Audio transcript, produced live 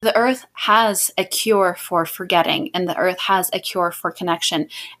The earth has a cure for forgetting, and the earth has a cure for connection,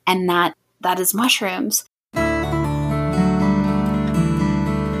 and that is mushrooms.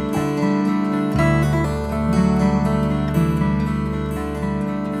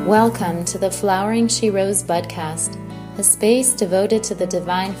 Welcome to the Flowering She Rose Budcast, a space devoted to the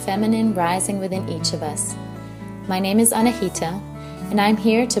divine feminine rising within each of us. My name is Anahita, and I'm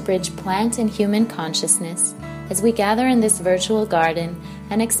here to bridge plant and human consciousness as we gather in this virtual garden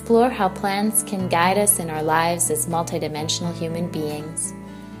and explore how plants can guide us in our lives as multidimensional human beings.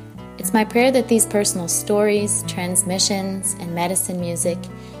 It's my prayer that these personal stories, transmissions, and medicine music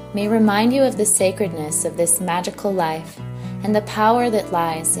may remind you of the sacredness of this magical life and the power that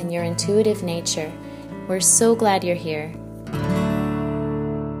lies in your intuitive nature. We're so glad you're here.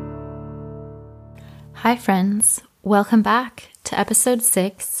 Hi friends, welcome back to episode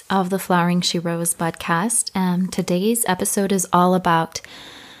 6 of the Flowering She Rose podcast. Today's episode is all about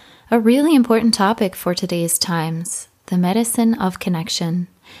a really important topic for today's times, the medicine of connection,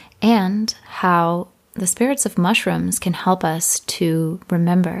 and how the spirits of mushrooms can help us to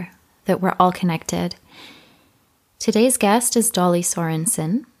remember that we're all connected. Today's guest is Dolly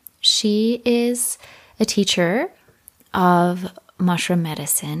Sorenson. She is a teacher of mushroom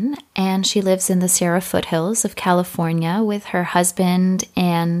medicine, and she lives in the Sierra foothills of California with her husband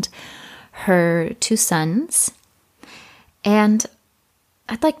and her 2 sons. And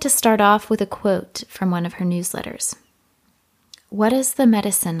I'd like to start off with a quote from one of her newsletters. What is the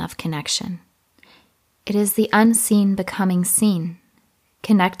medicine of connection? It is the unseen becoming seen,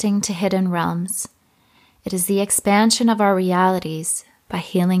 connecting to hidden realms. It is the expansion of our realities by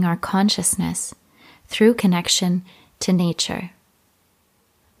healing our consciousness through connection to nature.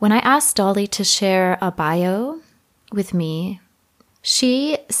 When I asked Dolly to share a bio with me,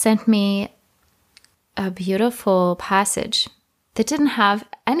 she sent me a beautiful passage that didn't have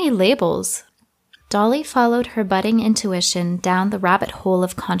any labels. Dolly followed her budding intuition down the rabbit hole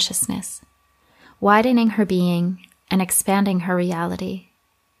of consciousness, widening her being and expanding her reality.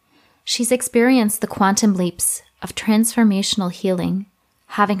 She's experienced the quantum leaps of transformational healing,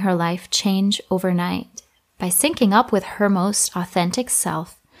 having her life change overnight by syncing up with her most authentic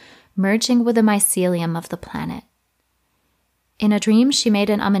self, merging with the mycelium of the planet. In a dream, she made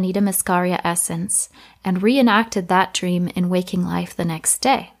an Amanita muscaria essence and reenacted that dream in waking life the next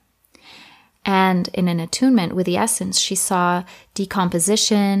day. And in an attunement with the essence, she saw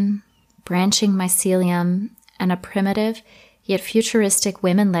decomposition, branching mycelium, and a primitive yet futuristic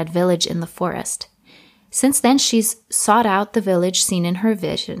women-led village in the forest. Since then, she's sought out the village seen in her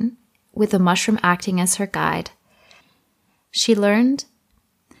vision, with the mushroom acting as her guide. She learned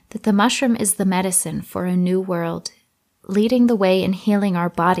that the mushroom is the medicine for a new world, leading the way in healing our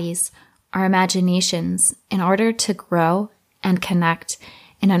bodies, our imaginations, in order to grow and connect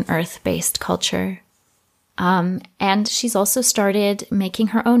in an earth-based culture. And she's also started making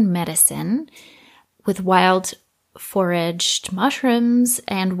her own medicine with wild foraged mushrooms,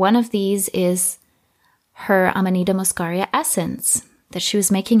 and one of these is her Amanita muscaria essence that she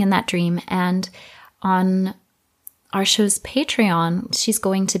was making in that dream. And on our show's Patreon, she's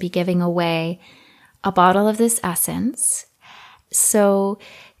going to be giving away a bottle of this essence. So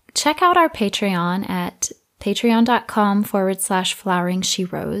check out our Patreon at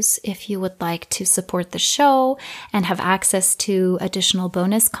patreon.com/floweringsherose if you would like to support the show and have access to additional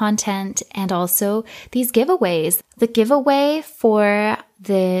bonus content and also these giveaways. The giveaway for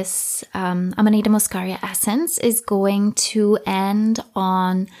this Amanita muscaria essence is going to end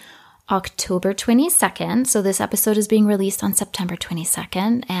on October 22nd. So this episode is being released on September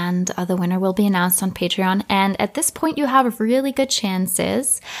 22nd, and the winner will be announced on Patreon. And at this point, you have really good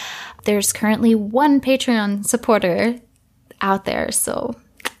chances. There's currently 1 Patreon supporter out there, so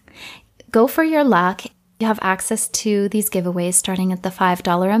go for your luck. You have access to these giveaways starting at the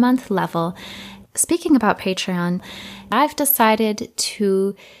 $5 a month level. Speaking about Patreon, I've decided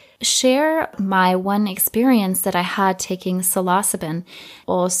to share my one experience that I had taking psilocybin,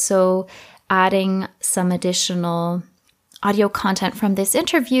 also adding some additional audio content from this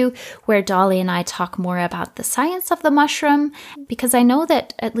interview where Dolly and I talk more about the science of the mushroom, because I know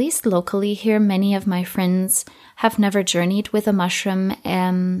that at least locally here, many of my friends have never journeyed with a mushroom,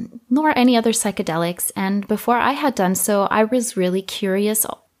 nor any other psychedelics. And before I had done so, I was really curious.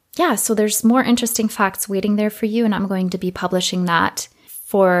 Yeah, so there's more interesting facts waiting there for you, and I'm going to be publishing that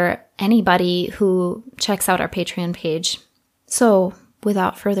for anybody who checks out our Patreon page. So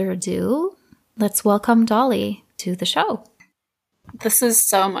without further ado, let's welcome Dolly to the show. This is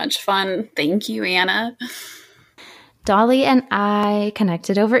so much fun. Thank you, Anna. Dolly and I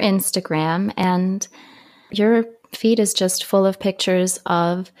connected over Instagram, and you're feed is just full of pictures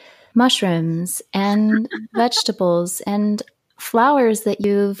of mushrooms and vegetables and flowers that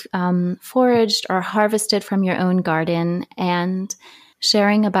you've foraged or harvested from your own garden, and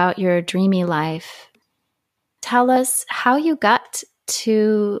sharing about your dreamy life. Tell us how you got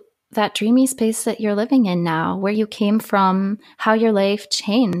to that dreamy space that you're living in now, where you came from, how your life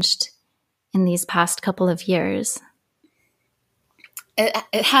changed in these past couple of years.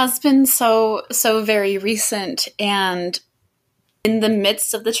 It has been so very recent, and in the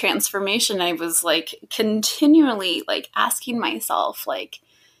midst of the transformation, I was like continually like asking myself, like,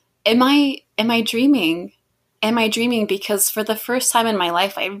 am I dreaming? Am I dreaming? Because for the first time in my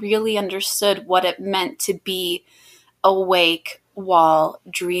life, I really understood what it meant to be awake while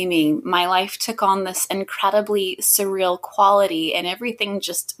dreaming. My life took on this incredibly surreal quality, and everything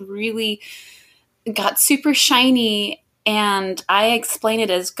just really got super shiny. And I explain it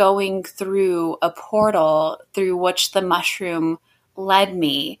as going through a portal through which the mushroom led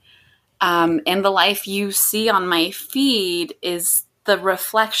me. And the life you see on my feed is the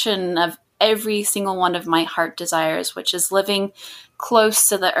reflection of every single one of my heart desires, which is living close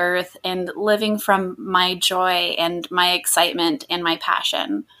to the earth and living from my joy and my excitement and my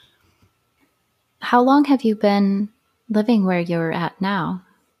passion. How long have you been living where you're at now?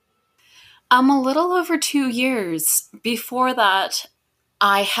 A little over 2 years. Before that,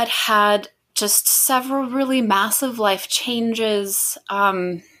 I had just several really massive life changes.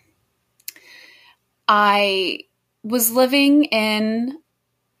 I was living in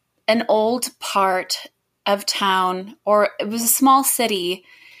an old part of town, or it was a small city,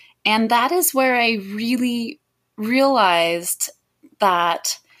 and that is where I really realized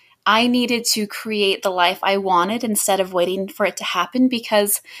that I needed to create the life I wanted instead of waiting for it to happen,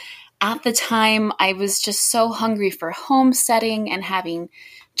 because at the time I was just so hungry for homesteading and having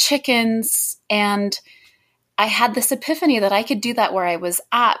chickens, and I had this epiphany that I could do that where I was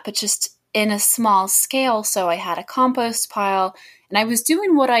at, but just in a small scale. So I had a compost pile, and I was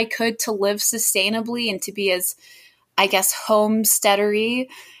doing what I could to live sustainably and to be as, I guess, homesteadery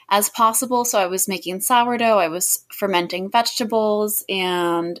as possible. So I was making sourdough, I was fermenting vegetables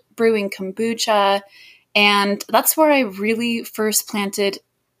and brewing kombucha. And that's where I really first planted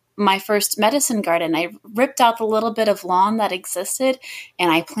my first medicine garden. I ripped out the little bit of lawn that existed,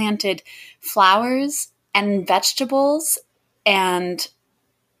 and I planted flowers and vegetables. And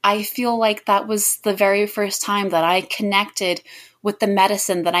I feel like that was the very first time that I connected with the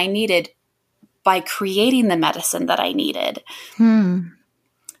medicine that I needed by creating the medicine that I needed. And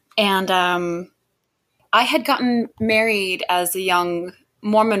I had gotten married as a young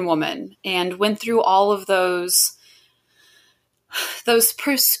Mormon woman and went through all of those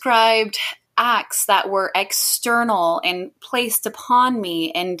prescribed acts that were external and placed upon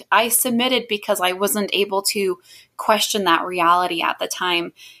me. And I submitted because I wasn't able to question that reality at the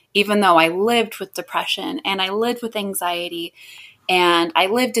time, even though I lived with depression and I lived with anxiety. And I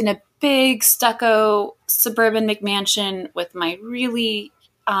lived in a big stucco suburban McMansion with my really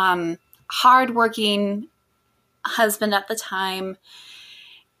hardworking husband at the time.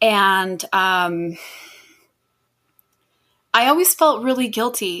 And I always felt really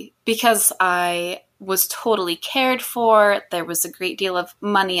guilty because I was totally cared for. There was a great deal of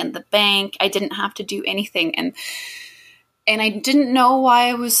money in the bank. I didn't have to do anything. And I didn't know why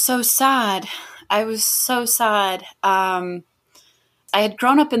I was so sad. I was so sad. I had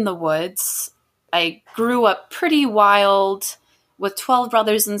grown up in the woods. I grew up pretty wild with 12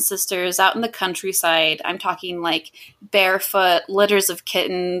 brothers and sisters out in the countryside. I'm talking like barefoot, litters of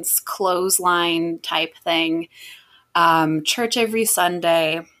kittens, clothesline type thing. Church every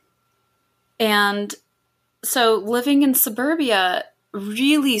Sunday. And so living in suburbia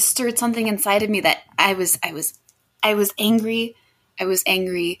really stirred something inside of me that I was angry. I was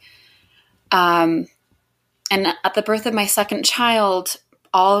angry. And at the birth of my second child,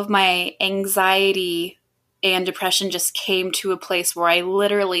 all of my anxiety and depression just came to a place where I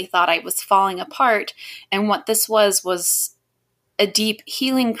literally thought I was falling apart. And what this was a deep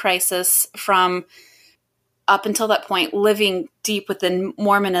healing crisis from, up until that point, living deep within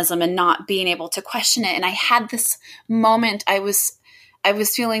Mormonism and not being able to question it. And I had this moment. I was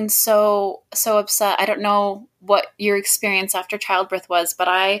feeling so upset. I don't know what your experience after childbirth was, but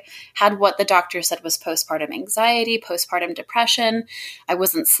I had what the doctor said was postpartum anxiety, postpartum depression. I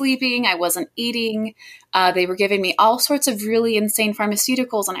wasn't sleeping. I wasn't eating. They were giving me all sorts of really insane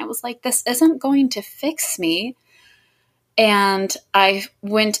pharmaceuticals. And I was like, this isn't going to fix me. And I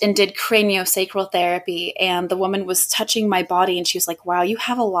went and did craniosacral therapy, and the woman was touching my body, and she was like, wow, you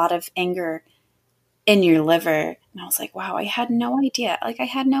have a lot of anger in your liver. And I was like, wow, I had no idea. I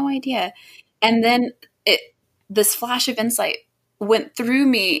had no idea. And then this flash of insight went through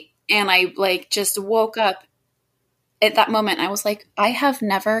me, and I like just woke up at that moment. I was like, I have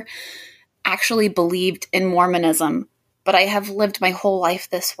never actually believed in Mormonism, but I have lived my whole life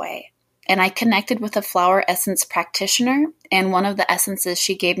this way. And I connected with a flower essence practitioner, and one of the essences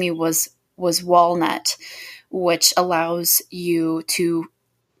she gave me was walnut, which allows you to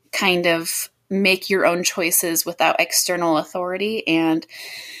kind of make your own choices without external authority. And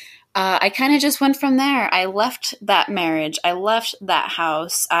I kind of just went from there. I left that marriage. I left that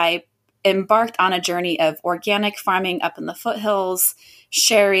house. I embarked on a journey of organic farming up in the foothills,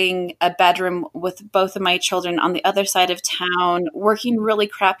 sharing a bedroom with both of my children on the other side of town, working really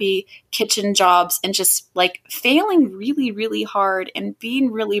crappy kitchen jobs, and just like failing really, really hard and being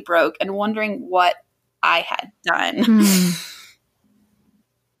really broke and wondering what I had done.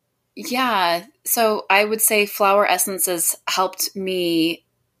 Yeah. So I would say flower essences helped me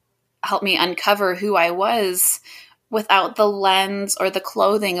uncover who I was without the lens or the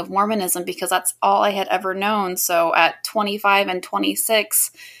clothing of Mormonism, because that's all I had ever known. So at 25 and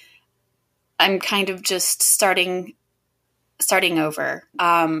 26, I'm kind of just starting over.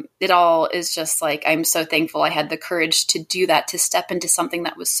 It all is just like, I'm so thankful I had the courage to do that, to step into something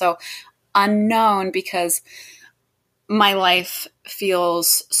that was so unknown, because my life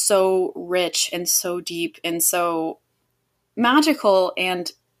feels so rich and so deep and so magical,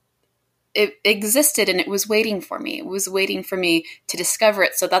 and it existed, and it was waiting for me. It was waiting for me to discover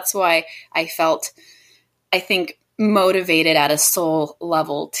it. So that's why I felt, I think, motivated at a soul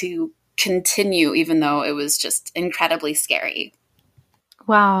level to continue, even though it was just incredibly scary.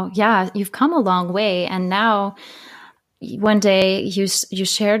 Wow. Yeah. You've come a long way. And now one day you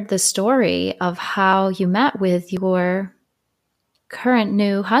shared the story of how you met with your current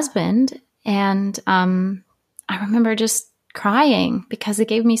new husband. And I remember just crying because it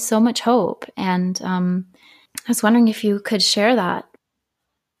gave me so much hope. And I was wondering if you could share that.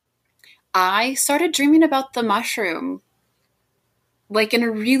 I started dreaming about the mushroom, like in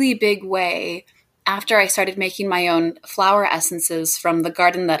a really big way, after I started making my own flower essences from the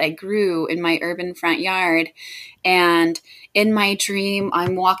garden that I grew in my urban front yard. And in my dream,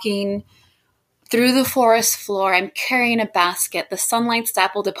 I'm walking through the forest floor. I'm carrying a basket. The sunlight's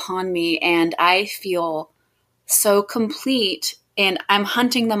dappled upon me, and I feel so complete. And I'm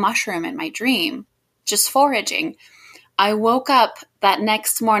hunting the mushroom in my dream, just foraging. I woke up that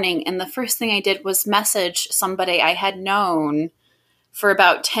next morning, and the first thing I did was message somebody I had known for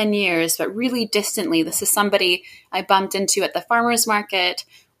about 10 years, but really distantly. This is somebody I bumped into at the farmer's market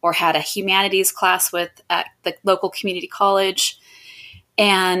or had a humanities class with at the local community college.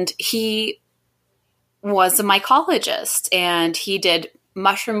 And he was a mycologist, and he did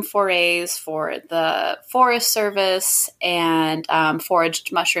mushroom forays for the Forest Service, and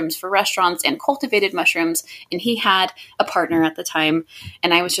foraged mushrooms for restaurants and cultivated mushrooms. And he had a partner at the time.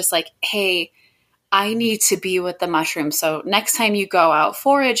 And I was just like, hey, I need to be with the mushrooms. So next time you go out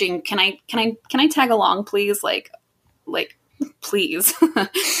foraging, can I tag along, please? Like, please.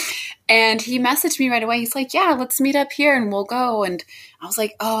 And he messaged me right away. He's like, yeah, let's meet up here and we'll go. And I was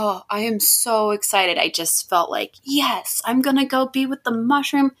like, oh, I am so excited. I just felt like, yes, I'm going to go be with the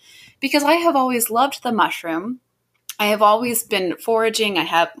mushroom, because I have always loved the mushroom. I have always been foraging. I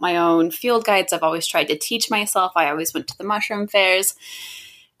have my own field guides. I've always tried to teach myself. I always went to the mushroom fairs,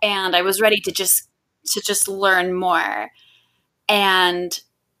 and I was ready to just learn more. And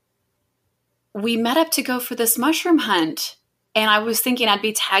we met up to go for this mushroom hunt. And I was thinking I'd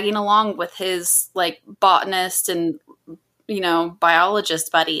be tagging along with his like botanist and,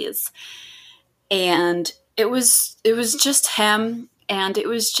 biologist buddies. And it was just him, and it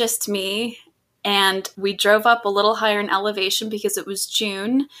was just me. And we drove up a little higher in elevation because it was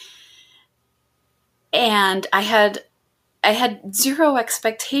June. And I had zero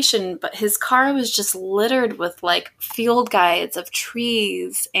expectation, but his car was just littered with like field guides of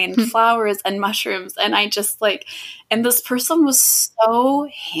trees and flowers and mushrooms. And I just and this person was so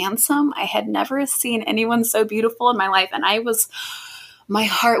handsome. I had never seen anyone so beautiful in my life. And my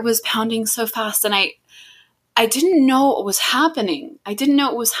heart was pounding so fast. And I didn't know what was happening. I didn't know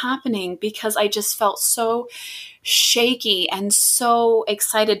it was happening because I just felt so shaky and so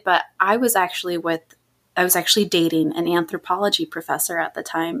excited. But I was actually dating an anthropology professor at the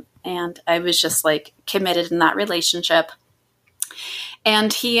time, and I was just committed in that relationship.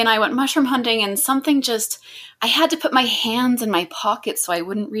 And he and I went mushroom hunting, and I had to put my hands in my pockets so I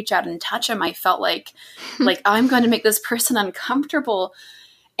wouldn't reach out and touch him. I felt like I'm going to make this person uncomfortable.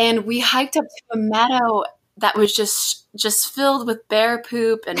 And we hiked up to a meadow that was just filled with bear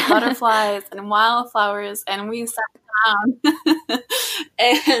poop and butterflies and wildflowers. And we sat town.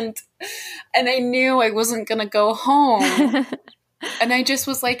 and I knew I wasn't going to go home. And I just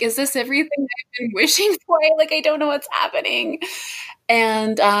was like, is this everything I've been wishing for? Like, I don't know what's happening.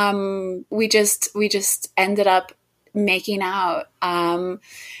 And we just ended up making out.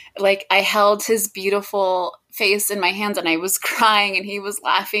 Like, I held his beautiful face in my hands and I was crying and he was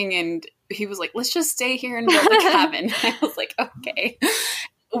laughing and he was like, let's just stay here and build the cabin. I was like, okay.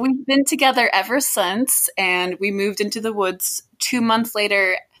 We've been together ever since, and we moved into the woods 2 months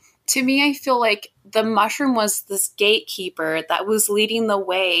later. To me, I feel like the mushroom was this gatekeeper that was leading the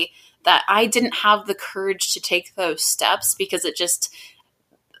way, that I didn't have the courage to take those steps because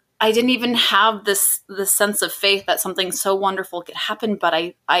I didn't even have this sense of faith that something so wonderful could happen, but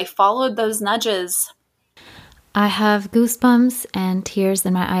I followed those nudges. I have goosebumps and tears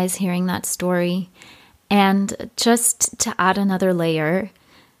in my eyes hearing that story. And just to add another layer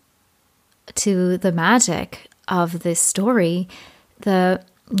to the magic of this story, the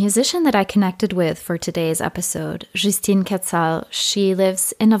musician that I connected with for today's episode, Justine Quetzal, she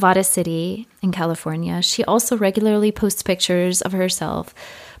lives in Nevada City in California. She also regularly posts pictures of herself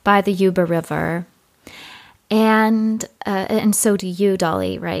by the Yuba River. And so do you,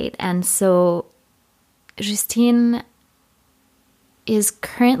 Dolly, right? And so Justine is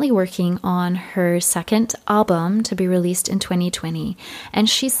currently working on her second album to be released in 2020. And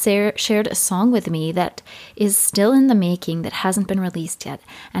she shared a song with me that is still in the making, that hasn't been released yet.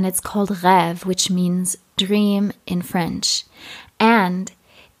 And it's called Rêve, which means dream in French. And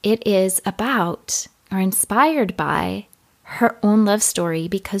it is about, or inspired by, her own love story,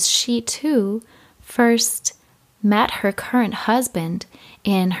 because she too first met her current husband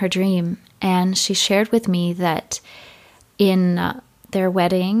in her dream. And she shared with me that in their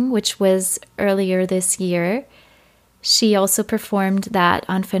wedding, which was earlier this year, she also performed that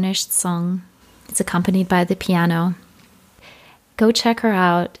unfinished song. It's accompanied by the piano. Go check her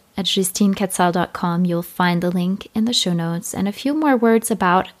out at justinequetzal.com. You'll find the link in the show notes. And a few more words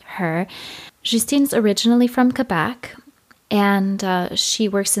about her. Justine's originally from Quebec, and she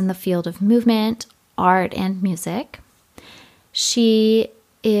works in the field of movement, art, and music. She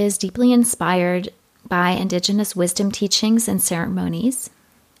is deeply inspired by Indigenous wisdom teachings and ceremonies,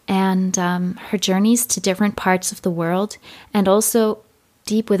 and her journeys to different parts of the world and also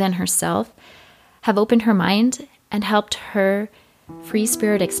deep within herself have opened her mind and helped her free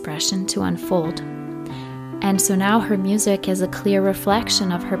spirit expression to unfold. And so now her music is a clear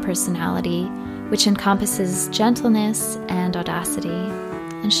reflection of her personality, which encompasses gentleness and audacity.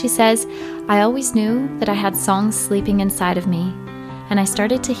 And she says, I always knew that I had songs sleeping inside of me, and I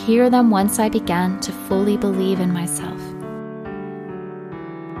started to hear them once I began to fully believe in myself.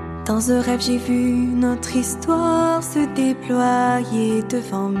 Dans un rêve, j'ai vu notre histoire se déployer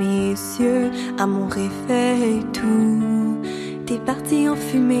devant mes yeux. À mon réveil, tout est parti en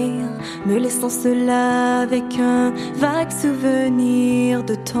fumée, me laissant seule avec un vague souvenir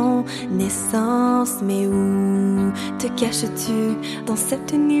de ton naissance. Mais où te caches-tu dans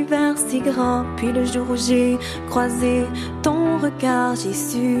cet univers si grand? Puis le jour où j'ai croisé ton regard, j'ai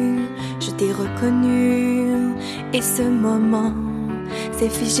su, je t'ai reconnu. Et ce moment s'est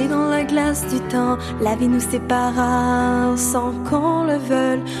figé dans la glace du temps. La vie nous sépara sans qu'on le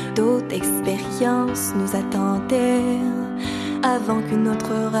veuille. D'autres expériences nous attendaient avant que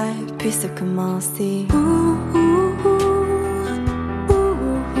notre rêve puisse commencer.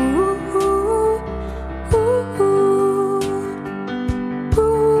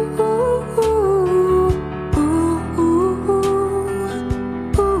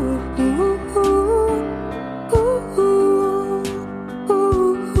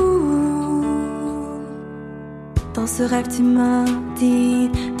 Dans ce rêve, tu m'as dit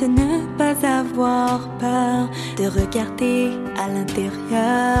de ne pas avoir peur, de regarder à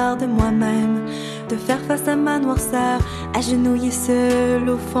l'intérieur de moi-même, de faire face à ma noirceur, agenouillée seule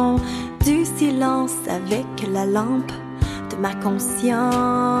au fond du silence avec la lampe de ma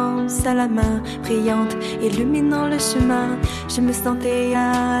conscience à la main brillante, illuminant le chemin. Je me sentais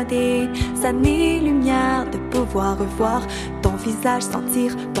à des années-lumière de pouvoir revoir ton visage,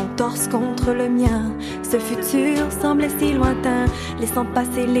 sentir ton torse contre le mien. Ce futur semblait si lointain, laissant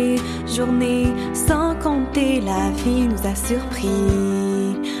passer les journées sans compter. La vie nous a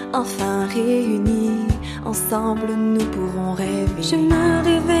surpris, enfin réunis, ensemble nous pourrons rêver. Je me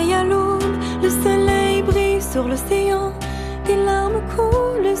réveille à l'aube, le soleil brille sur l'océan. Des larmes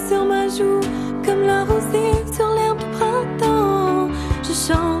coulent sur ma joue, comme la rosée sur l'herbe du printemps. Je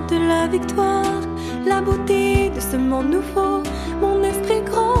chante la victoire, la beauté de ce monde nouveau. Mon esprit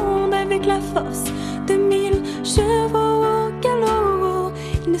gronde avec la force de 1000 chevaux au galop.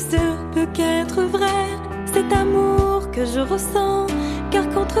 Il ne se peut qu'être vrai, cet amour que je ressens, car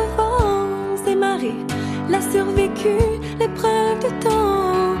contre vents et marées, l'a survécu l'épreuve du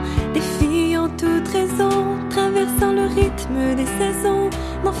temps. Des filles en toute raison, traversant le rythme des saisons,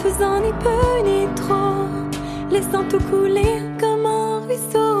 n'en faisant ni peu ni trop, laissant tout couler comme un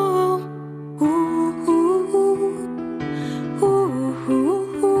ruisseau.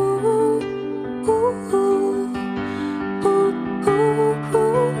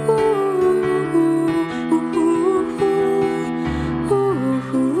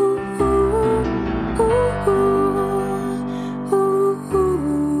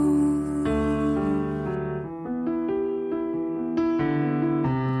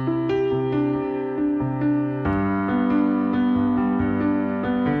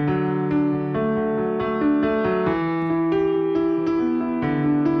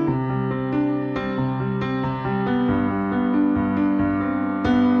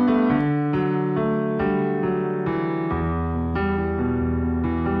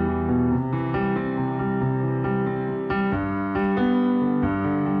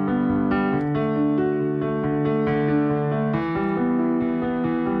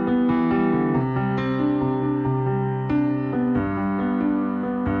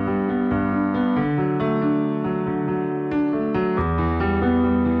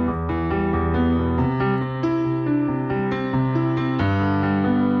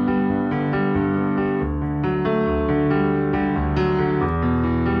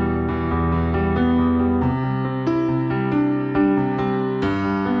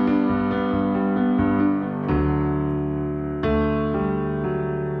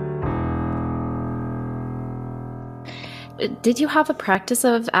 Did you have a practice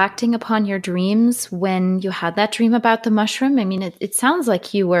of acting upon your dreams when you had that dream about the mushroom? I mean, it sounds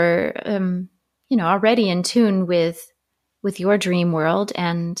like you were, already in tune with your dream world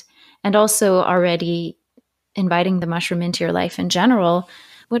and also already inviting the mushroom into your life in general.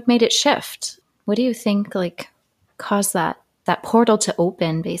 What made it shift? What do you think caused that portal to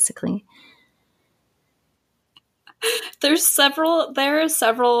open, basically? There are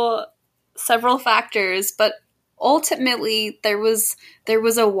several factors, but ultimately there was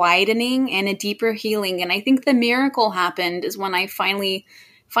a widening and a deeper healing. And I think the miracle happened is when I finally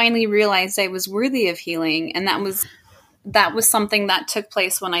realized I was worthy of healing. And that was something that took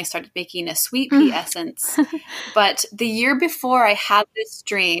place when I started making a sweet pea essence. But the year before I had this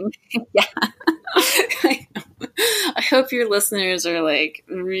dream, yeah, I hope your listeners are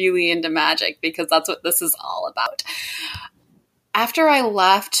really into magic, because that's what this is all about. After I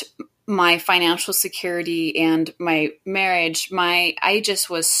left my financial security and my marriage, I just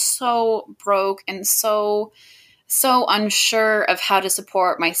was so broke and so unsure of how to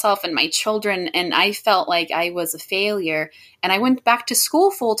support myself and my children. And I felt like I was a failure. And I went back to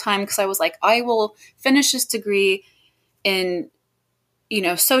school full time because I was like, I will finish this degree in,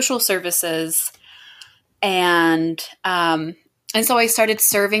 social services. And so I started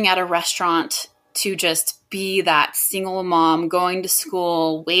serving at a restaurant to just be that single mom going to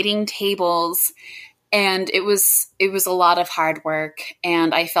school, waiting tables. And it was a lot of hard work,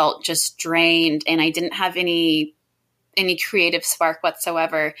 and I felt just drained, and I didn't have any creative spark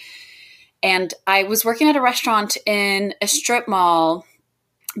whatsoever. And I was working at a restaurant in a strip mall,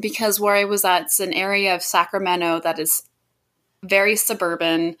 because where I was at, it's an area of Sacramento that is very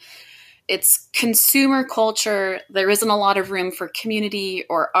suburban. It's consumer culture. There isn't a lot of room for community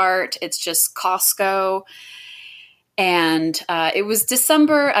or art. It's just Costco. And it was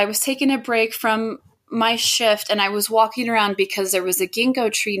December. I was taking a break from my shift, and I was walking around because there was a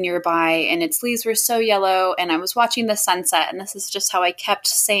ginkgo tree nearby and its leaves were so yellow, and I was watching the sunset. And this is just how I kept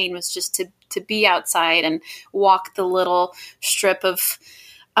sane, was just to be outside and walk the little strip of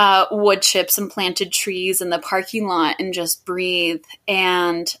wood chips and planted trees in the parking lot and just breathe.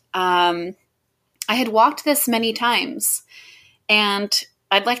 And I had walked this many times, and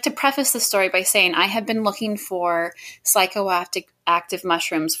I'd like to preface the story by saying I have been looking for psychoactive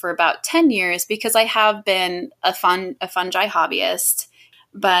mushrooms for about 10 years, because I have been a fungi hobbyist.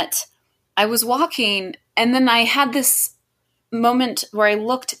 But I was walking, and then I had this moment where I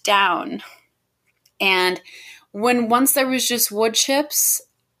looked down, and once there was just wood chips,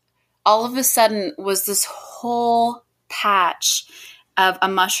 all of a sudden was this whole patch of a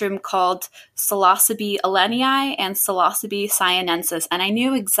mushroom called Psilocybe elenii and Psilocybe cyanensis. And I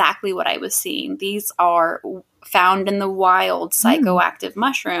knew exactly what I was seeing. These are found in the wild psychoactive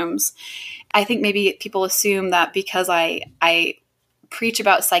mushrooms. I think maybe people assume that because I preach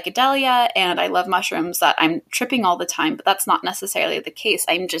about psychedelia and I love mushrooms that I'm tripping all the time, but that's not necessarily the case.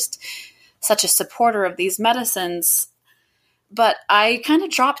 I'm just such a supporter of these medicines. But I kind of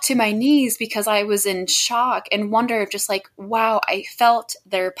dropped to my knees because I was in shock and wonder, just like, wow, I felt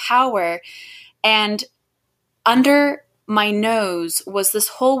their power. And under my nose was this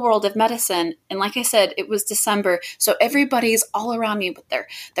whole world of medicine. And like I said, it was December. So everybody's all around me with their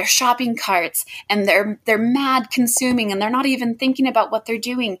shopping carts, and they're mad consuming, and they're not even thinking about what they're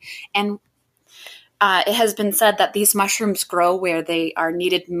doing. And it has been said that these mushrooms grow where they are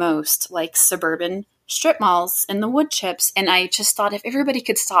needed most, like suburban strip malls and the wood chips. And I just thought, if everybody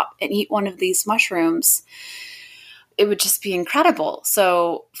could stop and eat one of these mushrooms, it would just be incredible.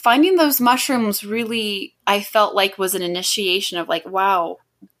 So finding those mushrooms really, I felt like, was an initiation of like, wow,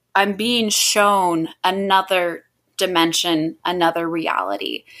 I'm being shown another dimension, another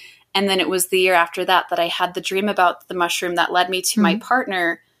reality. And then it was the year after that I had the dream about the mushroom that led me to my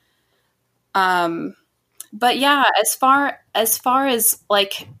partner. But yeah, as far as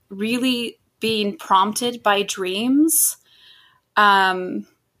like really being prompted by dreams, I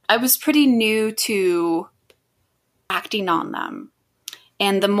was pretty new to acting on them.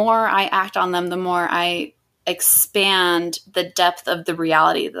 And the more I act on them, the more I expand the depth of the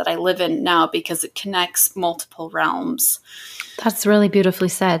reality that I live in now, because it connects multiple realms. That's really beautifully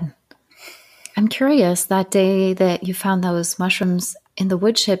said. I'm curious, that day that you found those mushrooms in the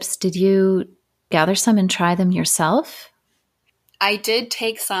wood chips, did you gather some and try them yourself? I did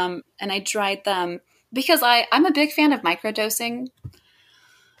take some and I dried them because I'm a big fan of microdosing.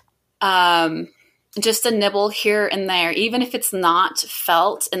 Just a nibble here and there, even if it's not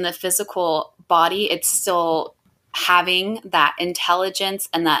felt in the physical body, it's still having that intelligence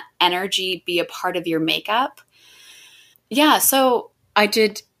and that energy be a part of your makeup. Yeah, so I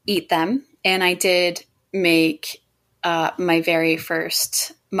did eat them, and I did make my very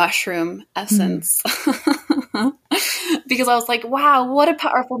first mushroom essence. Because I was like, wow, what a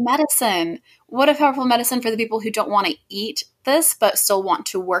powerful medicine. What a powerful medicine for the people who don't want to eat this, but still want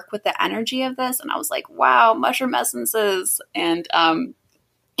to work with the energy of this. And I was like, wow, mushroom essences. And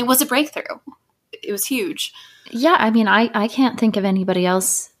it was a breakthrough. It was huge. Yeah, I mean, I can't think of anybody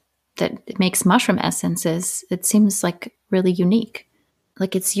else that makes mushroom essences. It seems like really unique.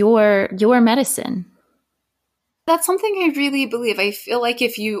 Like it's your medicine. That's something I really believe. I feel like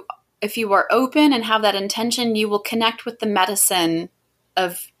if you are open and have that intention, you will connect with the medicine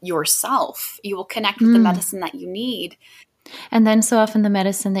of yourself. You will connect with the medicine that you need. And then so often the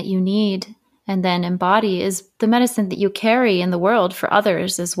medicine that you need and then embody is the medicine that you carry in the world for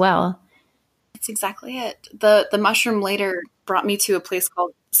others as well. That's exactly it. The mushroom later brought me to a place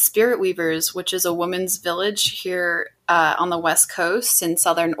called Spirit Weavers, which is a women's village here on the West Coast in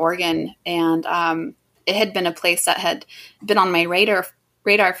Southern Oregon. And it had been a place that had been on my radar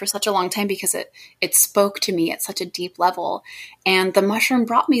for such a long time because it spoke to me at such a deep level. And the mushroom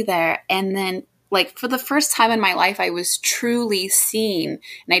brought me there. And then, like, for the first time in my life, I was truly seen.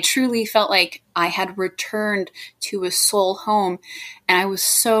 And I truly felt like I had returned to a soul home. And I was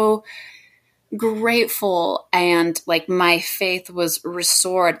so grateful, and like my faith was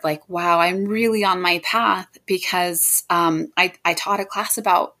restored. Like, wow, I'm really on my path, because I taught a class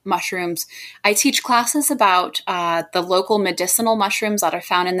about mushrooms. I teach classes about the local medicinal mushrooms that are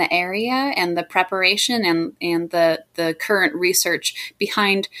found in the area, and the preparation and the current research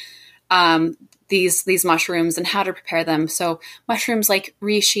behind these mushrooms and how to prepare them. So mushrooms like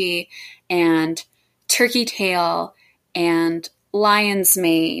reishi and turkey tail and lion's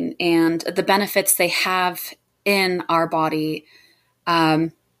mane, and the benefits they have in our body,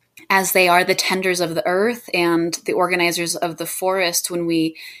 as they are the tenders of the earth and the organizers of the forest. When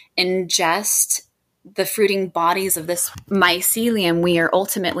we ingest the fruiting bodies of this mycelium, we are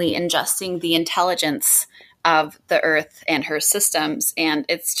ultimately ingesting the intelligence of the earth and her systems. And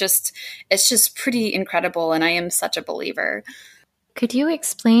it's just pretty incredible. And I am such a believer. Could you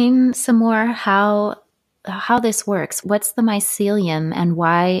explain some more how this works? What's the mycelium, and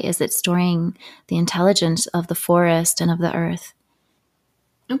why is it storing the intelligence of the forest and of the earth?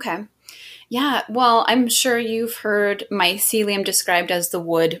 Okay. Yeah. Well, I'm sure you've heard mycelium described as the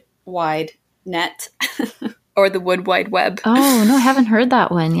wood wide net or the wood wide web. Oh, no, I haven't heard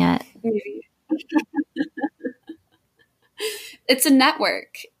that one yet. Maybe. It's a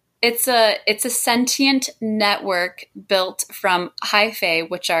network. It's a sentient network built from hyphae,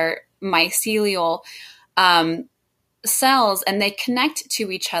 which are mycelial cells, and they connect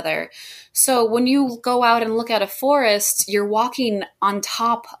to each other. So when you go out and look at a forest, you're walking on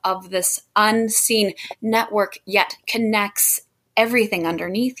top of this unseen network, yet connects everything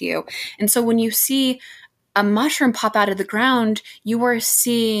underneath you. And so when you see a mushroom pop out of the ground, you are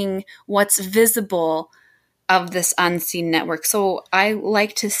seeing what's visible of this unseen network. So I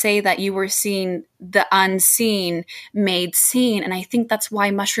like to say that you were seeing the unseen made seen. And I think that's why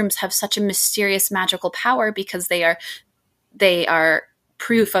mushrooms have such a mysterious, magical power, because they are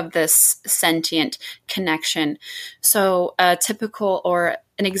proof of this sentient connection. So a typical or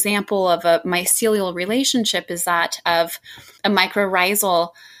an example of a mycelial relationship is that of a mycorrhizal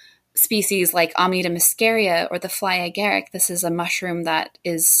species like Amanita muscaria or the fly agaric. This is a mushroom that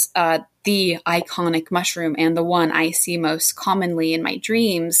is the iconic mushroom and the one I see most commonly in my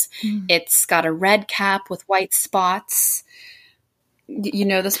dreams. It's got a red cap with white spots. You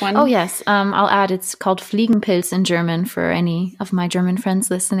know this one? Oh, yes. I'll add it's called Fliegenpilz in German for any of my German friends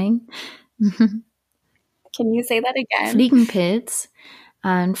listening. Can you say that again? Fliegenpilz.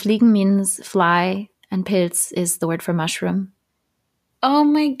 And Fliegen means fly, and Pilz is the word for mushroom. Oh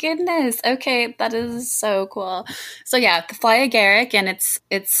my goodness. Okay, that is so cool. So yeah, the fly agaric, and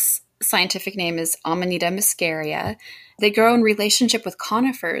its scientific name is Amanita muscaria. They grow in relationship with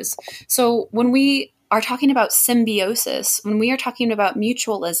conifers. So when we are talking about symbiosis, when we are talking about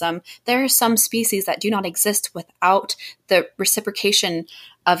mutualism, there are some species that do not exist without the reciprocation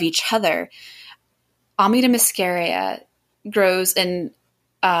of each other. Amanita muscaria grows in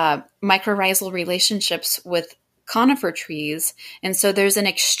mycorrhizal relationships with conifer trees. And so there's an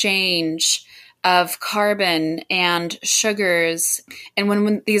exchange of carbon and sugars. And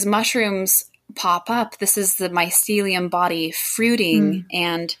when these mushrooms pop up, this is the mycelium body fruiting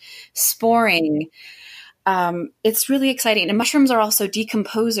and sporing. It's really exciting. And mushrooms are also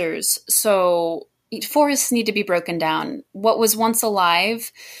decomposers. So forests need to be broken down. What was once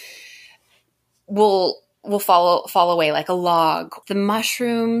alive will fall away like a log. The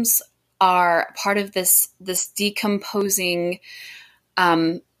mushrooms are part of this decomposing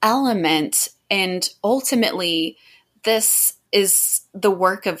element, and ultimately, this is the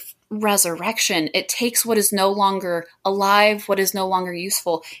work of resurrection. It takes what is no longer alive, what is no longer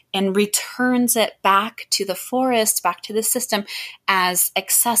useful, and returns it back to the forest, back to the system as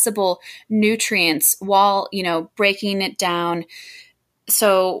accessible nutrients while, breaking it down.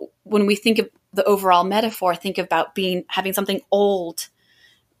 So when we think of the overall metaphor, think about having something old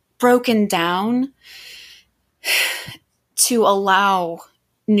broken down to allow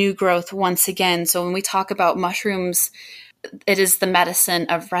new growth once again. So when we talk about mushrooms, it is the medicine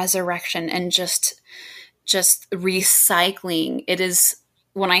of resurrection and just recycling. It is,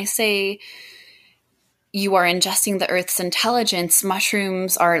 when I say you are ingesting the earth's intelligence,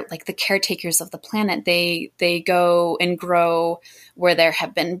 mushrooms are like the caretakers of the planet. They go and grow where there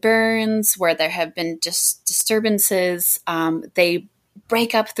have been burns, where there have been disturbances. They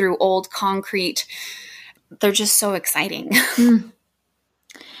break up through old concrete. They're just so exciting.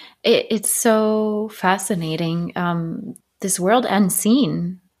 It's so fascinating. This world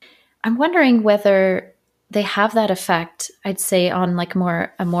unseen. I'm wondering whether they have that effect, I'd say, on like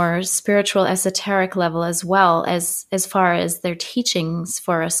a more spiritual, esoteric level as well, as far as their teachings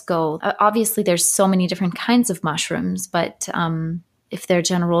for us go. Obviously, there's so many different kinds of mushrooms, but if their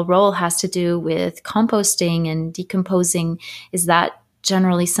general role has to do with composting and decomposing, is that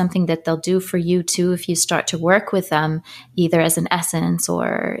generally something that they'll do for you too if you start to work with them, either as an essence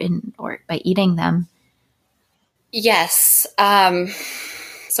or by eating them? Yes.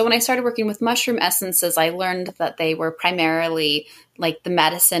 So when I started working with mushroom essences, I learned that they were primarily like the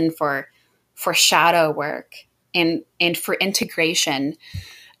medicine for shadow work and for integration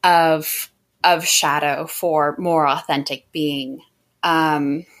of shadow for more authentic being.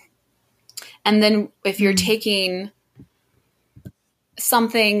 And then if you're taking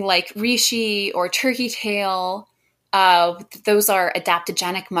something like reishi or turkey tail, those are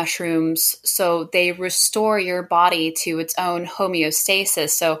adaptogenic mushrooms. So they restore your body to its own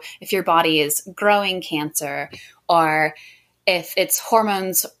homeostasis. So if your body is growing cancer, or if its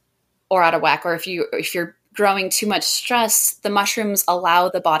hormones are out of whack, or if you're growing too much stress, the mushrooms allow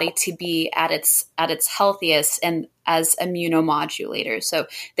the body to be at its healthiest and as immunomodulators. So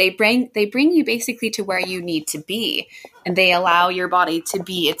they bring you basically to where you need to be, and they allow your body to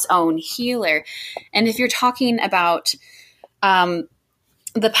be its own healer. And if you're talking about the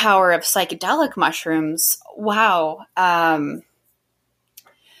power of psychedelic mushrooms, wow. I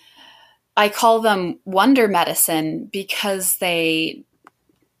call them wonder medicine because they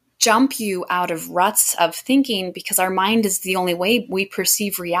jump you out of ruts of thinking, because our mind is the only way we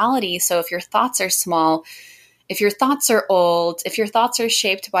perceive reality. So if your thoughts are small, if your thoughts are old, if your thoughts are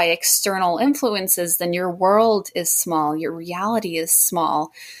shaped by external influences, then your world is small, your reality is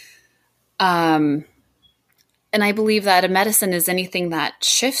small. And I believe that a medicine is anything that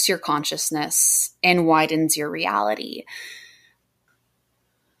shifts your consciousness and widens your reality.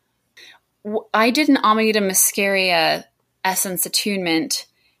 I did an Amida Muscaria essence attunement,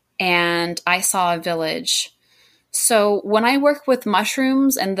 and I saw a village. So when I work with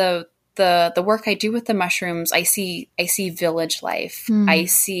mushrooms and the work I do with the mushrooms, I see village life. I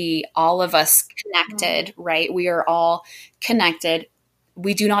see all of us connected, right? We are all connected.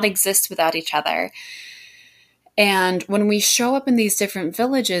 We do not exist without each other. And when we show up in these different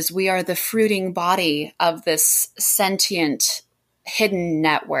villages, we are the fruiting body of this sentient hidden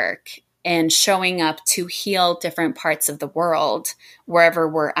network and showing up to heal different parts of the world wherever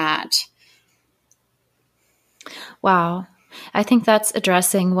we're at. Wow. I think that's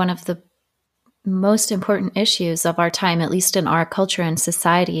addressing one of the most important issues of our time, at least in our culture and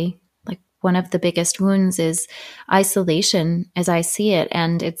society. Like one of the biggest wounds is isolation as I see it.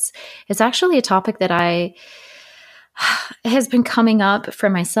 And it's actually a topic that has been coming up for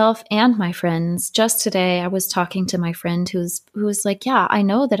myself and my friends. Just today, I was talking to my friend who was like, yeah, I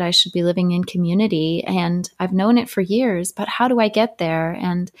know that I should be living in community and I've known it for years, but how do I get there?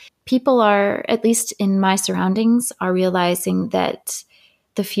 And people are, at least in my surroundings, are realizing that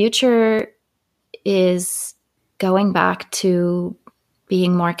the future is going back to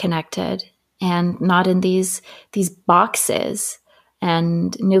being more connected and not in these boxes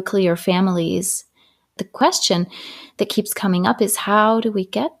and nuclear families. The question that keeps coming up is, how do we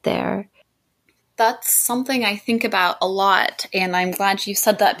get there? That's something I think about a lot, and I'm glad you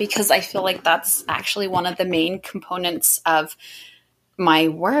said that because I feel like that's actually one of the main components of my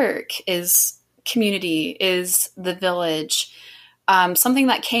work is community, is the village. Something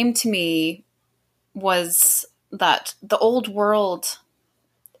that came to me was that the old world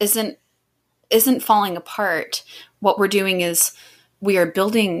isn't falling apart. What we're doing is we are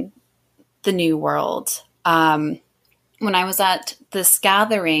building the new world. When I was at this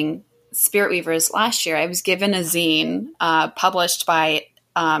gathering, Spirit Weavers, last year, I was given a zine published by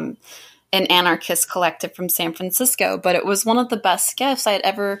an anarchist collective from San Francisco, but it was one of the best gifts I had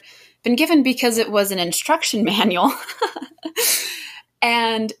ever been given because it was an instruction manual.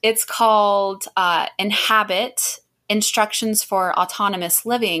 And it's called Inhabit, Instructions for Autonomous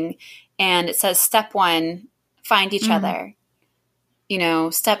Living. And it says, step 1, find each other.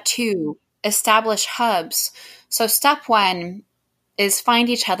 Step 2, establish hubs. So step 1 is find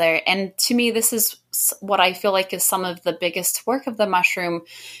each other. And to me, this is what I feel like is some of the biggest work of the mushroom,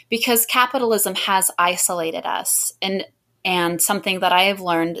 because capitalism has isolated us. And something that I have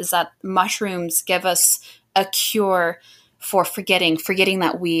learned is that mushrooms give us a cure for forgetting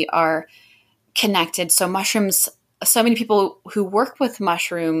that we are connected. So mushrooms, so many people who work with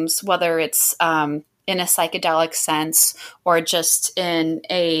mushrooms, whether it's in a psychedelic sense or just in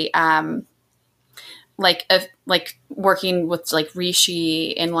a like working with like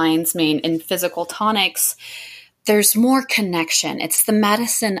reishi and lion's mane and physical tonics, there's more connection. It's the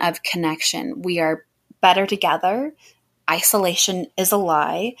medicine of connection. We are better together. Isolation is a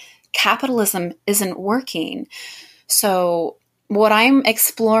lie. Capitalism isn't working. So what I'm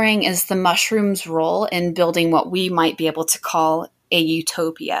exploring is the mushroom's role in building what we might be able to call a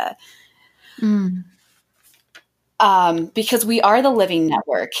utopia. Because we are the living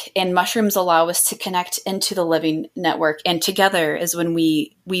network, and mushrooms allow us to connect into the living network. And together is when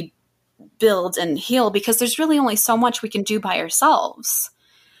we build and heal, because there's really only so much we can do by ourselves.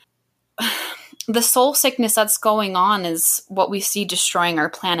 The soul sickness that's going on is what we see destroying our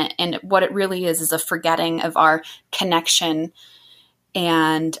planet. And what it really is a forgetting of our connection.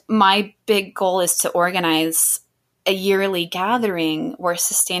 And my big goal is to organize a yearly gathering where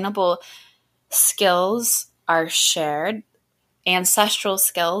sustainable skills are shared, ancestral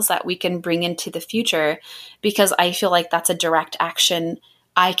skills that we can bring into the future, because I feel like that's a direct action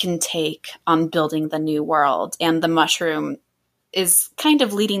I can take on building the new world. And the mushroom is kind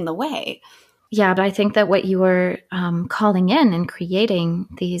of leading the way. Yeah, but I think that what you were calling in and creating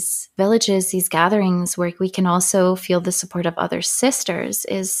these villages, these gatherings where we can also feel the support of other sisters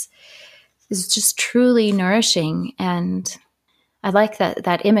is just truly nourishing. And I like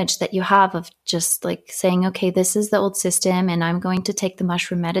that image that you have of just like saying, okay, this is the old system and I'm going to take the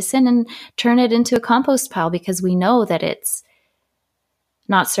mushroom medicine and turn it into a compost pile because we know that it's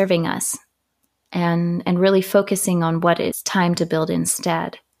not serving us, and really focusing on what it's time to build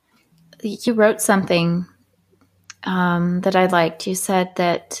instead. You wrote something that I liked. You said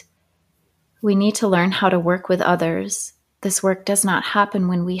that we need to learn how to work with others. This work does not happen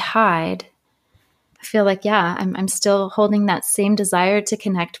when we hide. I feel like, yeah, I'm still holding that same desire to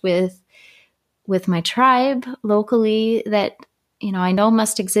connect with my tribe locally that, I know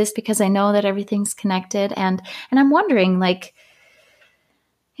must exist because I know that everything's connected. And I'm wondering, like,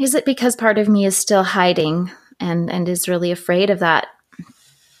 is it because part of me is still hiding and is really afraid of that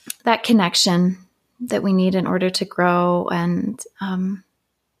that connection that we need in order to grow. And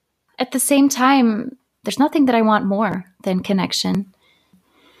at the same time, there's nothing that I want more than connection.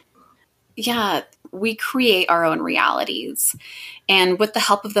 Yeah, we create our own realities. And with the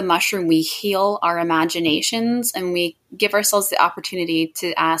help of the mushroom, we heal our imaginations and we give ourselves the opportunity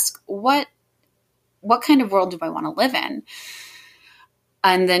to ask, what kind of world do I want to live in?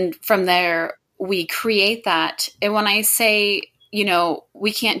 And then from there, we create that. And when I say,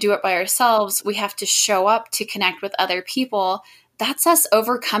 we can't do it by ourselves, we have to show up to connect with other people, that's us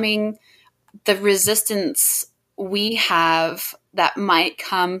overcoming the resistance we have that might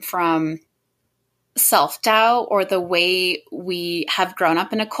come from self-doubt or the way we have grown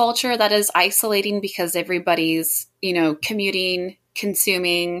up in a culture that is isolating because everybody's, commuting,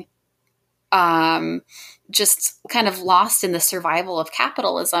 consuming, just kind of lost in the survival of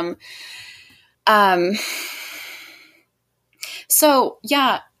capitalism. So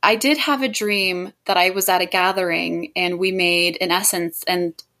yeah, I did have a dream that I was at a gathering and we made an essence,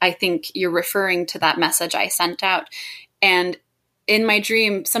 and I think you're referring to that message I sent out. And in my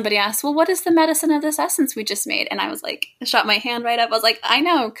dream, somebody asked, well, what is the medicine of this essence we just made? And I was like, I shot my hand right up. I was like, I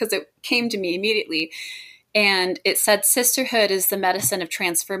know, because it came to me immediately. And it said, sisterhood is the medicine of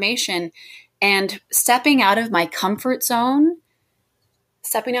transformation. And stepping out of my comfort zone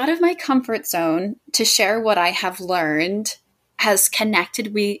to share what I have learned has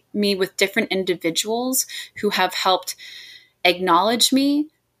connected me with different individuals who have helped acknowledge me,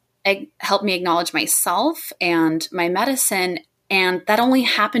 help me acknowledge myself and my medicine. And that only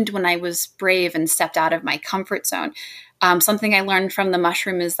happened when I was brave and stepped out of my comfort zone. Something I learned from the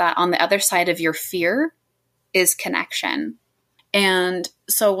mushroom is that on the other side of your fear is connection. And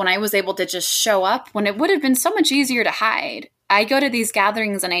so when I was able to just show up, when it would have been so much easier to hide, I go to these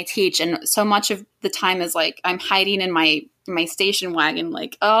gatherings and I teach, and so much of the time is like I'm hiding in my station wagon,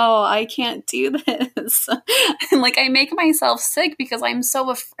 like, oh, I can't do this. And like I make myself sick because I'm so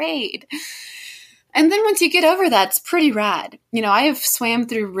afraid. And then once you get over that, it's pretty rad. I have swam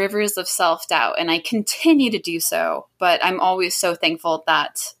through rivers of self-doubt and I continue to do so, but I'm always so thankful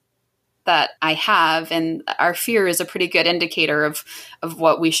that I have, and our fear is a pretty good indicator of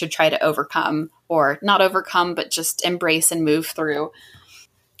what we should try to overcome, or not overcome, but just embrace and move through.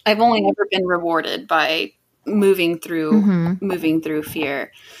 I've only ever been rewarded by moving through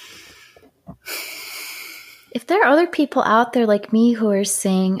fear. If there are other people out there like me who are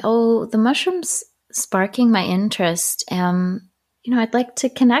saying, oh, the mushroom's sparking my interest, I'd like to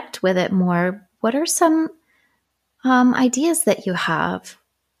connect with it more, what are some ideas that you have?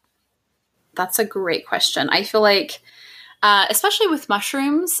 That's a great question. I feel like, especially with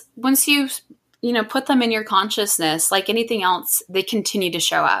mushrooms, once you put them in your consciousness, like anything else, they continue to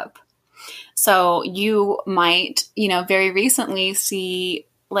show up. So you might, very recently see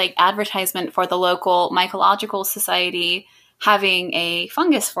like advertisement for the local mycological society having a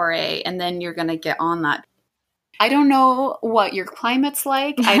fungus foray, and then you're going to get on that. I don't know what your climate's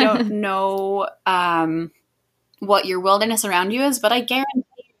like. I don't know what your wilderness around you is, but I guarantee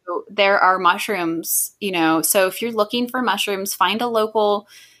there are mushrooms, so if you're looking for mushrooms, find a local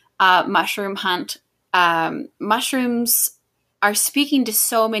mushroom hunt. Mushrooms are speaking to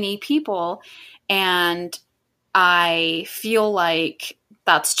so many people, and I feel like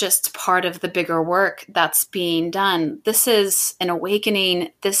that's just part of the bigger work that's being done. This is an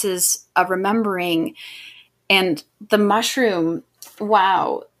awakening. This is a remembering. And the mushroom,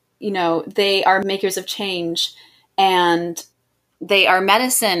 wow, they are makers of change, and they are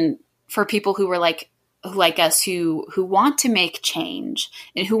medicine for people who are like us, who want to make change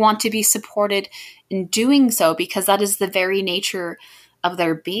and who want to be supported in doing so, because that is the very nature of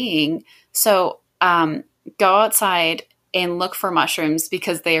their being. So go outside and look for mushrooms,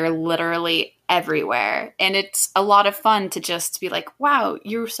 because they are literally everywhere. And it's a lot of fun to just be like, wow,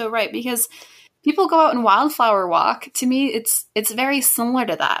 you're so right. Because people go out and wildflower walk. To me, it's very similar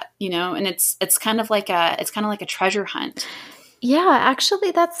to that, and it's kind of like a treasure hunt. Yeah, actually,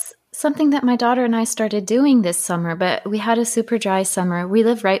 that's something that my daughter and I started doing this summer, but we had a super dry summer. We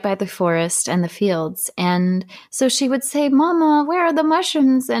live right by the forest and the fields. And so she would say, Mama, where are the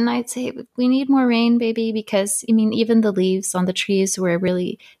mushrooms? And I'd say, we need more rain, baby, because, even the leaves on the trees were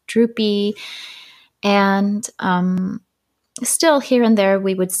really droopy. And still here and there,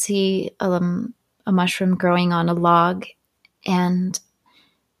 we would see a mushroom growing on a log. And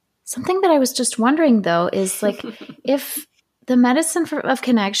something that I was just wondering, though, is like, if the medicine of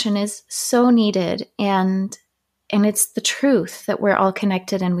connection is so needed, and it's the truth that we're all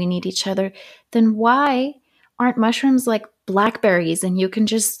connected and we need each other, then why aren't mushrooms like blackberries and you can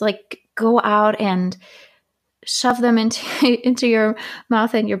just like go out and shove them into your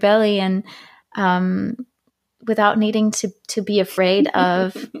mouth and your belly, and without needing to be afraid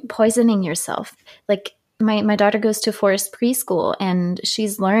of poisoning yourself. Like my daughter goes to forest preschool, and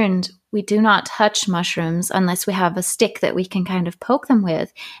she's learned we do not touch mushrooms unless we have a stick that we can kind of poke them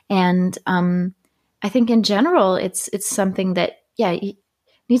with. And I think in general, it's something that,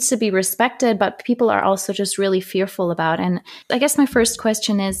 needs to be respected, but people are also just really fearful about. And I guess my first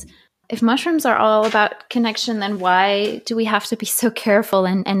question is, if mushrooms are all about connection, then why do we have to be so careful?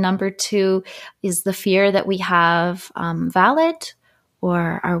 And number two, is the fear that we have valid,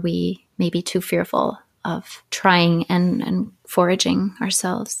 or are we maybe too fearful of trying and foraging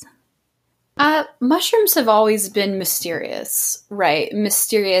ourselves? Mushrooms have always been mysterious, right?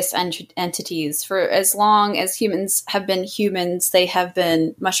 Mysterious entities. For as long as humans have been humans,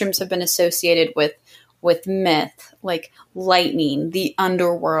 mushrooms have been associated with myth, like lightning, the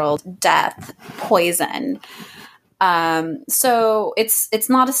underworld, death, poison. So it's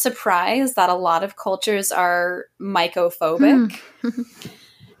not a surprise that a lot of cultures are mycophobic.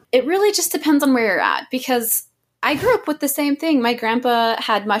 It really just depends on where you're at, because I grew up with the same thing. My grandpa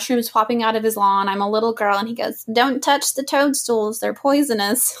had mushrooms popping out of his lawn. I'm a little girl, and he goes, "Don't touch the toadstools. They're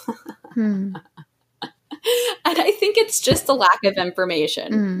poisonous." And I think it's just a lack of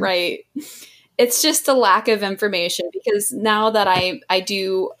information, right? It's just a lack of information, because now that I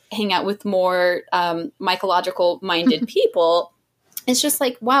do hang out with more mycological-minded people, it's just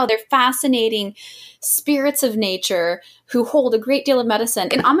like, wow, they're fascinating spirits of nature who hold a great deal of medicine.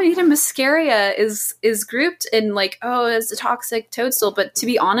 And Amanita muscaria is grouped in like, oh, it's a toxic toadstool. But to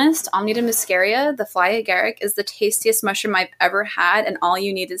be honest, Amanita muscaria, the fly agaric, is the tastiest mushroom I've ever had. And all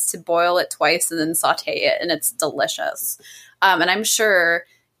you need is to boil it twice and then saute it, and it's delicious. And I'm sure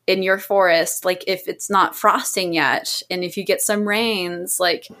in your forest, like if it's not frosting yet, and if you get some rains,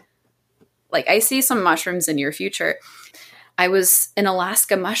 like I see some mushrooms in your future. I was in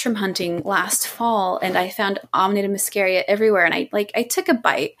Alaska mushroom hunting last fall, and I found Amanita muscaria everywhere. And I took a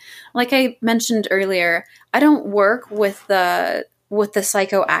bite. Like I mentioned earlier, I don't work with the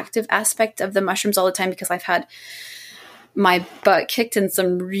psychoactive aspect of the mushrooms all the time, because I've had my butt kicked in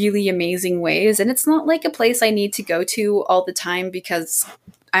some really amazing ways. And it's not like a place I need to go to all the time, because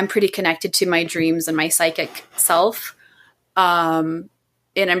I'm pretty connected to my dreams and my psychic self. And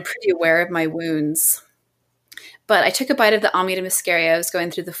I'm pretty aware of my wounds. But I took a bite of the Amanita muscaria. I was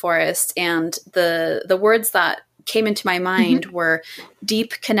going through the forest, and the words that came into my mind were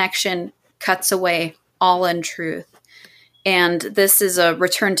deep connection cuts away all untruth. And this is a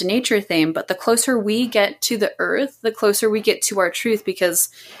return to nature theme, but the closer we get to the earth, the closer we get to our truth, because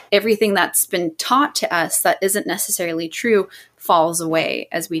everything that's been taught to us that isn't necessarily true falls away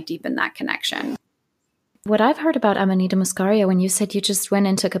as we deepen that connection. What I've heard about Amanita muscaria, when you said you just went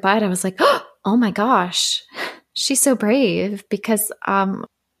and took a bite, I was like, oh my gosh, she's so brave, because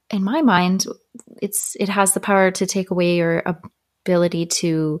in my mind, it has the power to take away your ability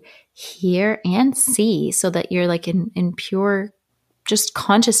to hear and see, so that you're like in pure just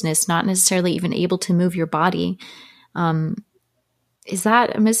consciousness, not necessarily even able to move your body. Is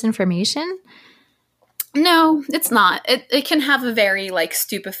that a misinformation? No, it's not. It can have a very like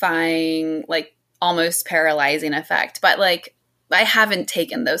stupefying, like almost paralyzing effect, but like I haven't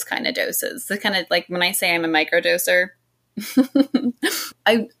taken those kind of doses. The kind of like when I say I'm a microdoser,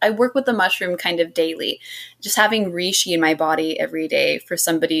 I work with the mushroom kind of daily. Just having reishi in my body every day for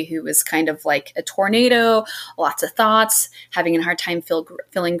somebody who is kind of like a tornado, lots of thoughts, having a hard time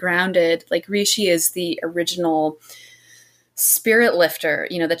feeling grounded. Like reishi is the original spirit lifter.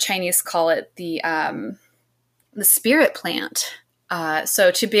 You know, the Chinese call it the spirit plant.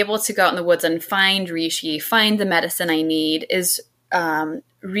 So to be able to go out in the woods and find reishi, find the medicine I need is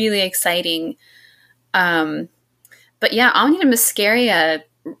really exciting. But yeah, Amanita muscaria,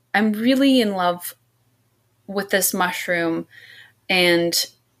 I'm really in love with this mushroom. And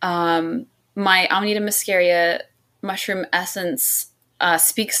my Amanita muscaria mushroom essence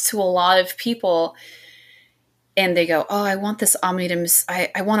speaks to a lot of people. And they go, oh, I want this Amanita,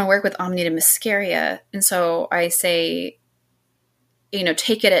 I want to work with Amanita muscaria. And so I say, you know,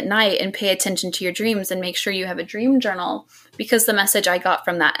 take it at night and pay attention to your dreams and make sure you have a dream journal, because the message I got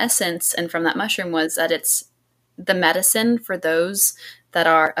from that essence and from that mushroom was that it's the medicine for those that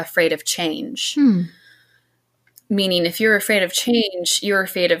are afraid of change. Meaning if you're afraid of change, you're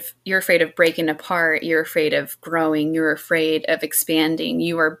afraid of breaking apart, you're afraid of growing, you're afraid of expanding,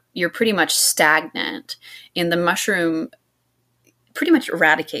 you're pretty much stagnant. And the mushroom pretty much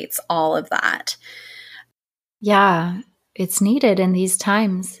eradicates all of that. Yeah. It's needed in these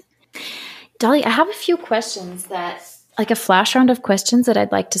times. Dolly, I have a few questions like a flash round of questions that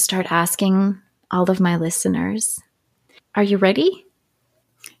I'd like to start asking all of my listeners. Are you ready?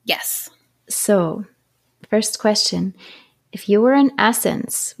 Yes. So, first question. If you were an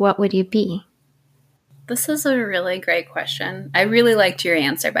essence, what would you be? This is a really great question. I really liked your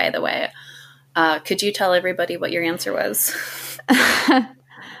answer, by the way. Could you tell everybody what your answer was? I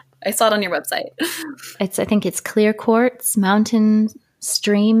saw it on your website. I think it's clear quartz, mountain,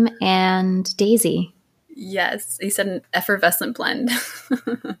 stream, and daisy. Yes, you said an effervescent blend.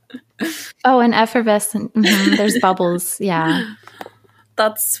 Oh, an effervescent. Mm-hmm. There's bubbles. Yeah.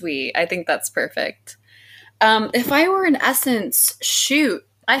 That's sweet. I think that's perfect. If I were an essence, shoot.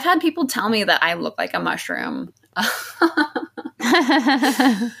 I've had people tell me that I look like a mushroom.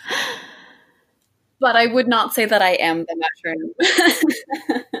 But I would not say that I am the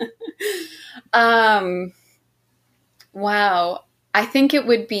mushroom. Wow. I think it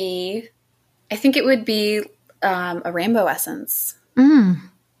would be a rainbow essence.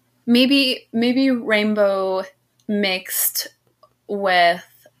 Maybe rainbow mixed with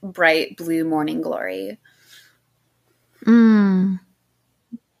bright blue morning glory.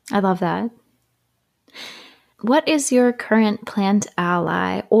 I love that. What is your current plant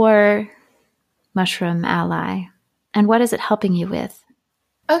ally or mushroom ally? And what is it helping you with?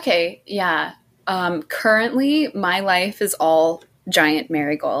 Okay, yeah. Currently, my life is all giant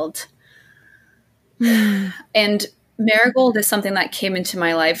marigold. And marigold is something that came into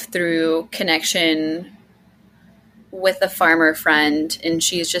my life through connection with a farmer friend, and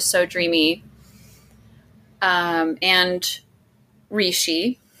she's just so dreamy. And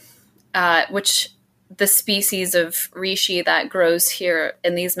reishi, which the species of reishi that grows here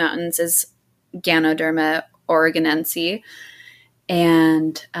in these mountains is Ganoderma oregonense.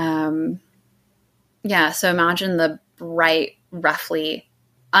 And so imagine the bright, roughly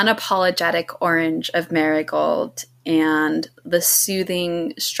unapologetic orange of marigold and the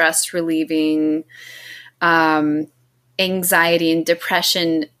soothing, stress-relieving, anxiety and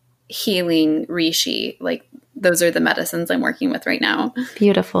depression healing reishi. Like, those are the medicines I'm working with right now.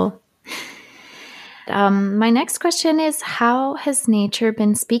 Beautiful. My next question is, how has nature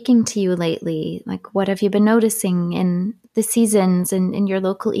been speaking to you lately? Like, what have you been noticing in the seasons and in your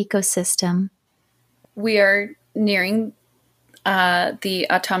local ecosystem? We are nearing the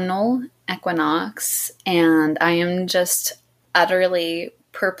autumnal equinox, and I am just utterly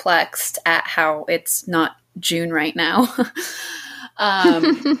perplexed at how it's not June right now.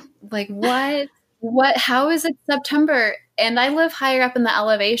 Like, what, how is it September? And I live higher up in the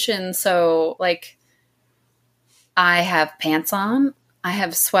elevation, so like, I have pants on, I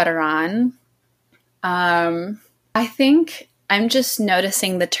have sweater on. I think I'm just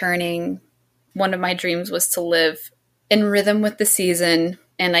noticing the turning. One of my dreams was to live in rhythm with the season,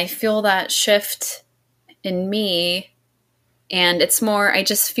 and I feel that shift in me. And it's more, I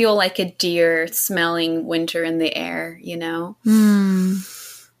just feel like a deer smelling winter in the air, you know?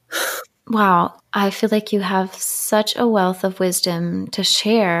 Wow. I feel like you have such a wealth of wisdom to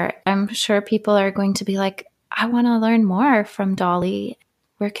share. I'm sure people are going to be like, I want to learn more from Dolly.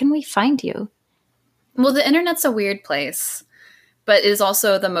 Where can we find you? Well, the internet's a weird place, but is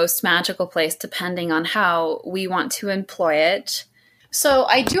also the most magical place depending on how we want to employ it. So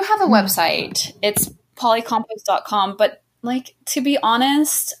I do have a website. It's polycompost.com, but like, to be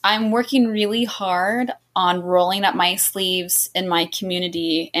honest, I'm working really hard on rolling up my sleeves in my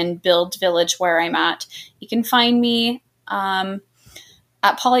community and build village where I'm at. You can find me at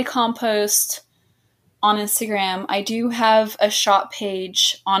Polycompost on Instagram. I do have a shop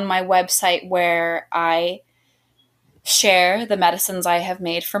page on my website where I share the medicines I have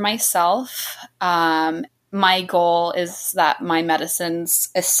made for myself. My goal is that my medicines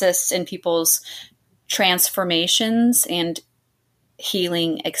assist in people's transformations and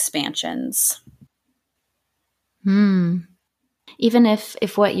healing expansions. Even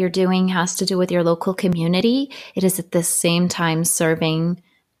if what you're doing has to do with your local community, it is at the same time serving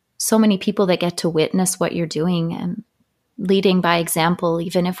so many people that get to witness what you're doing and leading by example,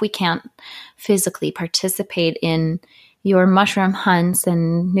 even if we can't physically participate in your mushroom hunts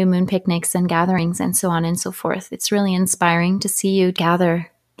and new moon picnics and gatherings and so on and so forth. It's really inspiring to see you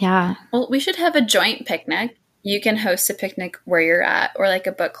gather. Yeah. Well, we should have a joint picnic. You can host a picnic where you're at, or like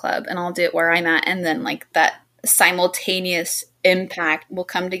a book club, and I'll do it where I'm at. And then like that simultaneous impact will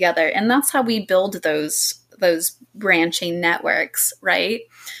come together. And that's how we build those branching networks, right?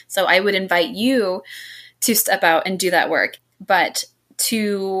 So I would invite you to step out and do that work. But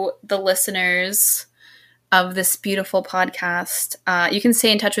to the listeners of this beautiful podcast, you can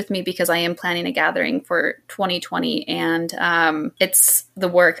stay in touch with me because I am planning a gathering for 2020. And it's the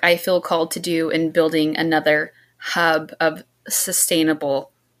work I feel called to do in building another hub of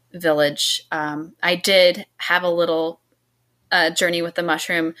sustainable village. I did have a little journey with the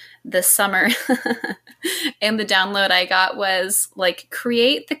mushroom this summer. And the download I got was like,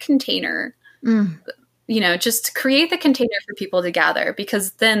 create the container. Just create the container for people to gather,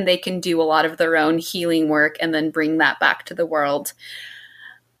 because then they can do a lot of their own healing work and then bring that back to the world.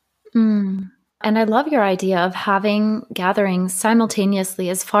 And I love your idea of having gatherings simultaneously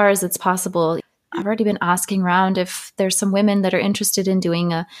as far as it's possible. I've already been asking around if there's some women that are interested in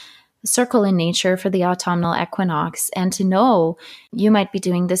doing a circle in nature for the autumnal equinox, and to know you might be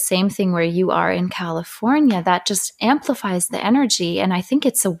doing the same thing where you are in California, that just amplifies the energy. And I think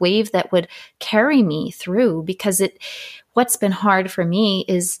it's a wave that would carry me through, because what's been hard for me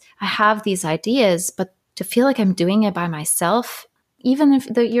is I have these ideas, but to feel like I'm doing it by myself, even if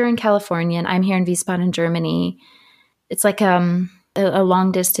you're in California and I'm here in Wiesbaden in Germany, it's like a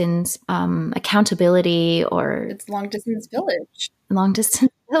long distance accountability, or it's long distance village. Long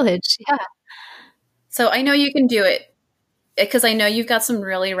distance village, yeah. So I know you can do it, because I know you've got some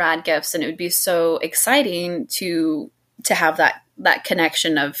really rad gifts, and it would be so exciting to have that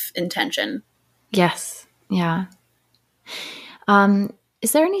connection of intention. Yes, yeah.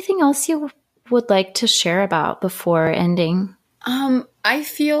 Is there anything else you would like to share about before ending? I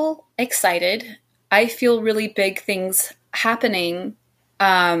feel excited. I feel really big things happening.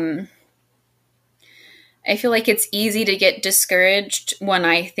 I feel like it's easy to get discouraged when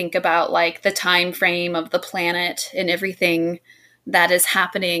I think about like the time frame of the planet and everything that is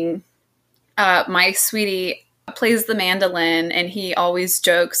happening. My sweetie plays the mandolin, and he always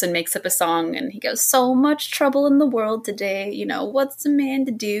jokes and makes up a song, and he goes, "So much trouble in the world today. What's a man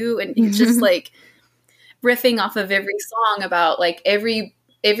to do?" And he's just like riffing off of every song about like every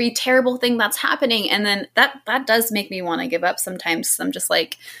terrible thing that's happening. And then that does make me want to give up sometimes. I'm just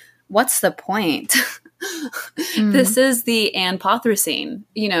like, what's the point? This is the Anthropocene.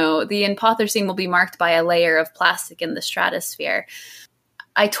 The Anthropocene will be marked by a layer of plastic in the stratosphere.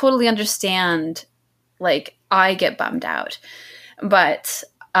 I totally understand. Like, I get bummed out. But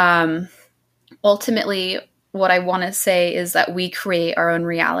ultimately, what I want to say is that we create our own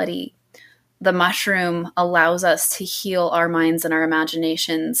reality. The mushroom allows us to heal our minds and our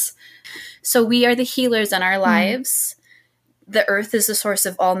imaginations. So we are the healers in our lives. The earth is the source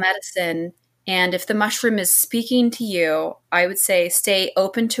of all medicine. And if the mushroom is speaking to you, I would say stay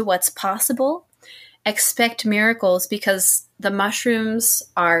open to what's possible. Expect miracles, because the mushrooms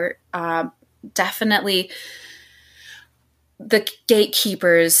are definitely the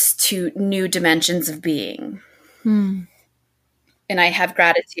gatekeepers to new dimensions of being. And I have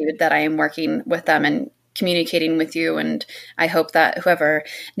gratitude that I am working with them and communicating with you. And I hope that whoever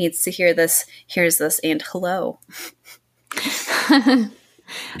needs to hear this hears this, and hello.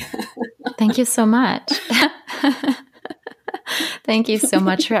 Thank you so much. Thank you so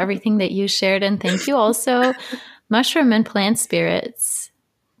much for everything that you shared. And thank you also, mushroom and plant spirits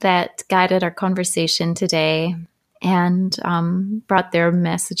that guided our conversation today and brought their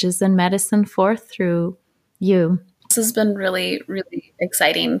messages and medicine forth through you. This has been really, really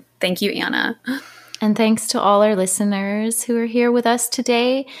exciting. Thank you, Anna. And thanks to all our listeners who are here with us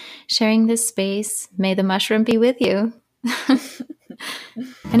today, sharing this space. May the mushroom be with you.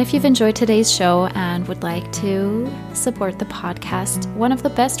 And if you've enjoyed today's show and would like to support the podcast, one of the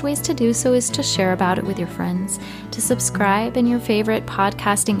best ways to do so is to share about it with your friends, to subscribe in your favorite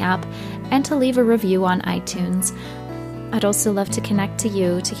podcasting app, and to leave a review on iTunes. I'd also love to connect to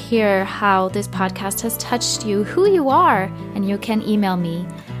you to hear how this podcast has touched you, who you are, and you can email me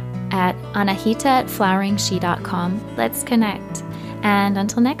at anahita@floweringshe.com. Let's connect. And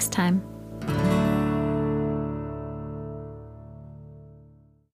until next time.